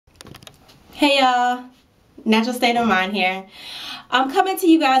Hey y'all, Natural State of Mind here. I'm coming to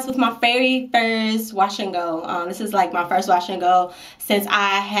you guys with my very first wash and go. This is like my first wash and go since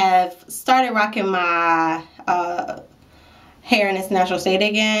I have started rocking my hair in its natural state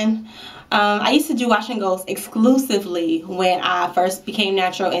again. I used to do wash and goes exclusively when I first became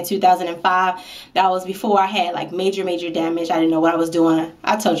natural in 2005. That was before I had like major damage. I didn't know what I was doing.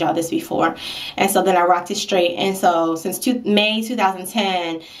 I told y'all this before. And so then I rocked it straight. And so since May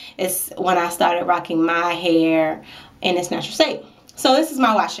 2010 is when I started rocking my hair in its natural state. So this is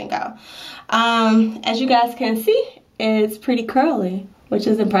my wash and go. As you guys can see, it's pretty curly, which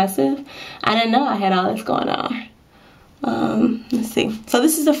is impressive. I didn't know I had all this going on. Let's see. So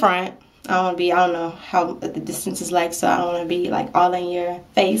this is the front. I don't know how the distance is like, so I don't want to be like all in your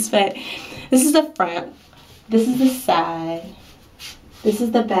face, but this is the front, this is the side, this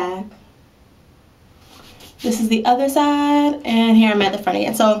is the back, this is the other side, and here I'm at the front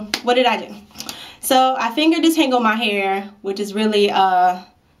again. So what did I do? So I finger detangled my hair, which is really time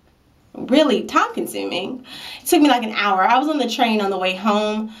consuming. It took me like an hour. I was on the train on the way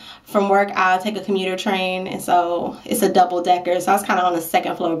home from work. I take a commuter train, and so it's a double decker, so I was kind of on the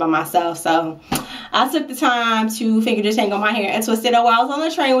second floor by myself. So I took the time to finger detangle my hair and twist it while I was on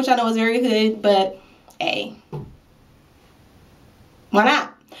the train, which I know was very good, but hey, why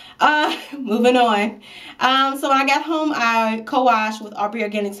not? Moving on. So when I got home, I co-washed with Aubrey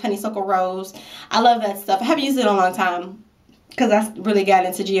Organics Honeysuckle Rose. I love that stuff. I haven't used it in a long time because I really got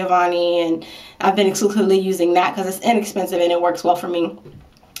into Giovanni, and I've been exclusively using that because it's inexpensive and it works well for me.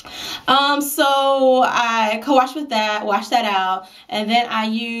 So I co-washed with that, washed that out, and then I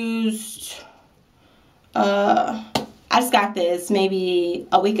used, I just got this maybe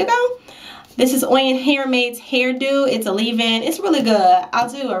a week ago. This is Oyen Hair Made's hairdo. It's a leave-in. It's really good. I'll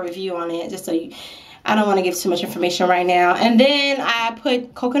do a review on it just so you, I don't want to give too much information right now. And then I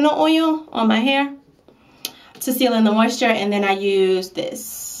put coconut oil on my hair to seal in the moisture, and then I use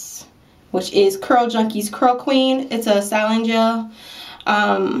this, which is Curl Junkie's Curl Queen. It's a styling gel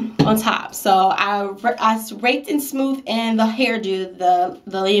on top. So I raked and smoothed in the hairdo,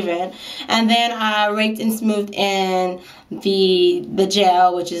 the leave-in, and then I raked and smoothed in the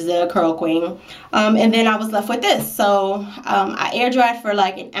gel, which is the Curl Queen, and then I was left with this. So I air dried for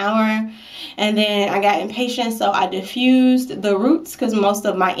like an hour, and then I got impatient, so I diffused the roots because most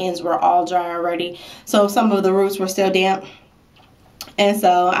of my ends were all dry already, so some of the roots were still damp. And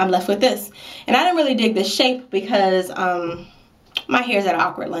so I'm left with this, and I didn't really dig the shape because my hair is at an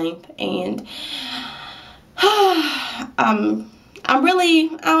awkward length, and I'm really,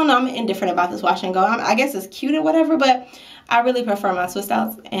 I don't know, I'm indifferent about this wash and go. I guess it's cute or whatever, but I really prefer my twist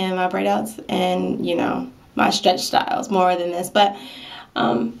outs and my braid outs and, you know, my stretch styles more than this. But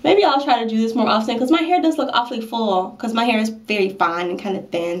maybe I'll try to do this more often because my hair does look awfully full because my hair is very fine and kind of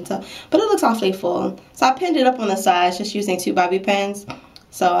thin, so, but it looks awfully full. So I pinned it up on the sides just using 2 bobby pins.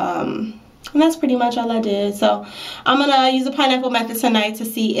 So and that's pretty much all I did. So I'm gonna use the pineapple method tonight to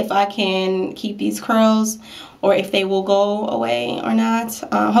see if I can keep these curls or if they will go away or not.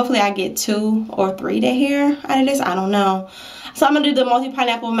 Hopefully I get 2 or 3 day hair out of this. I don't know. So I'm gonna do the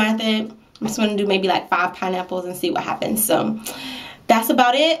multi-pineapple method. I'm just gonna do maybe like 5 pineapples and see what happens. So that's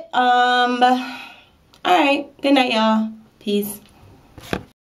about it. All right, good night y'all. Peace.